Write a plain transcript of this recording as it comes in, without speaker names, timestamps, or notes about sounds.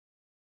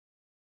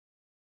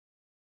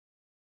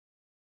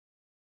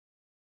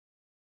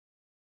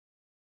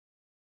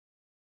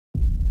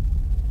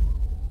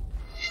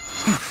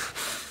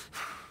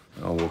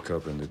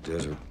up in the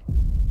desert.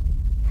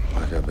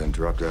 Like I've been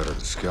dropped out of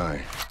the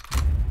sky.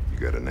 You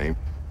got a name?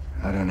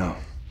 I don't know.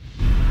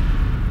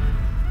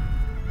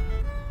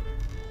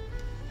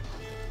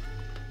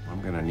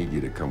 I'm gonna need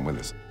you to come with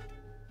us.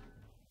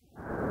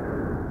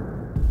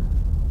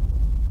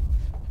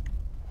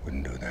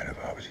 Wouldn't do that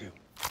if I was you.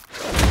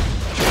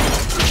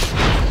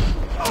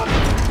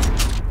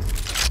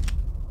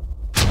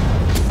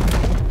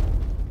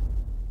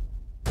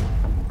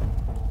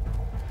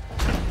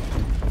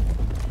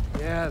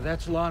 Yeah,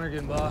 that's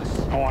Lonergan, boss.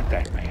 I want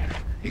that man.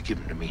 You give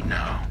him to me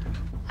now.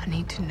 I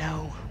need to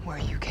know where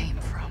you came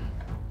from.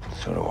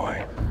 So do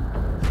I.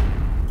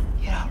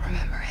 You don't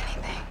remember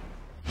anything.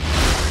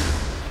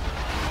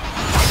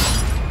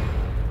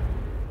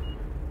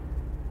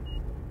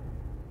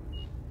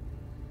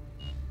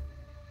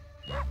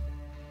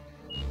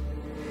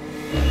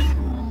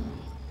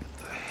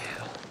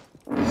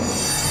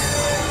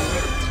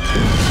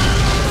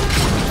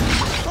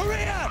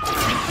 Hurry up!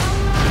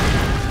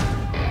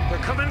 They're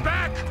coming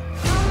back!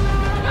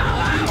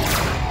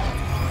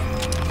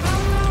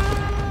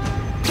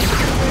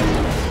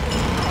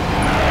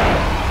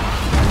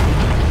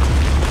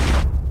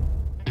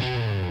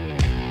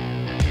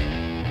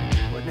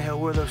 What in the hell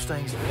were those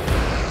things?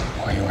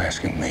 Why are you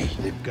asking me?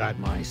 They've got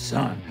my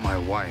son. My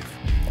wife.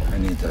 I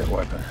need that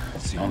weapon.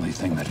 It's the only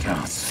thing that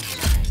counts.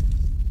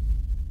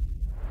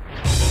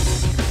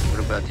 What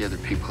about the other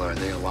people? Are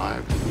they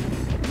alive?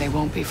 They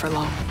won't be for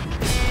long.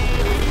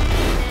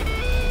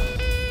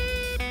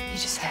 You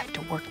just have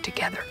to work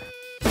together.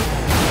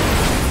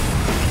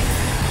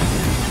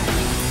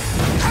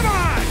 Come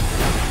on!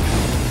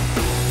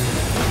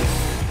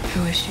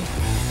 Who is she?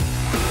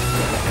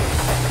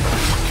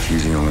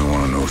 She's the only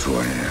one who knows who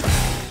I am.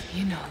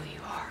 You know who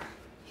you are.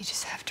 You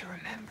just have to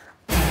remember.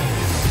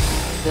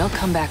 They'll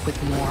come back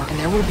with more, and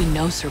there will be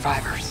no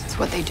survivors. It's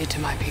what they did to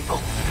my people.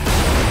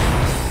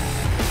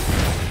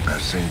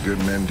 I've seen good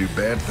men do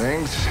bad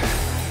things.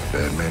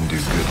 Bad men do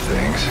good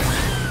things.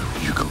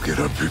 You go get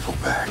our people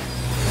back.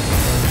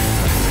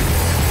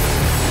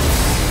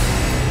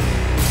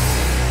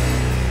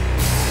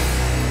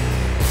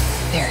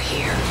 They're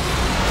here.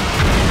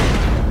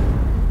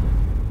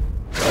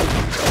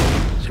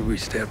 Should we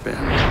step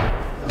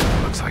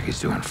in? Looks like he's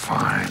doing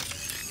fine.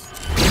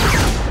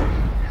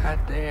 God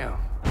damn.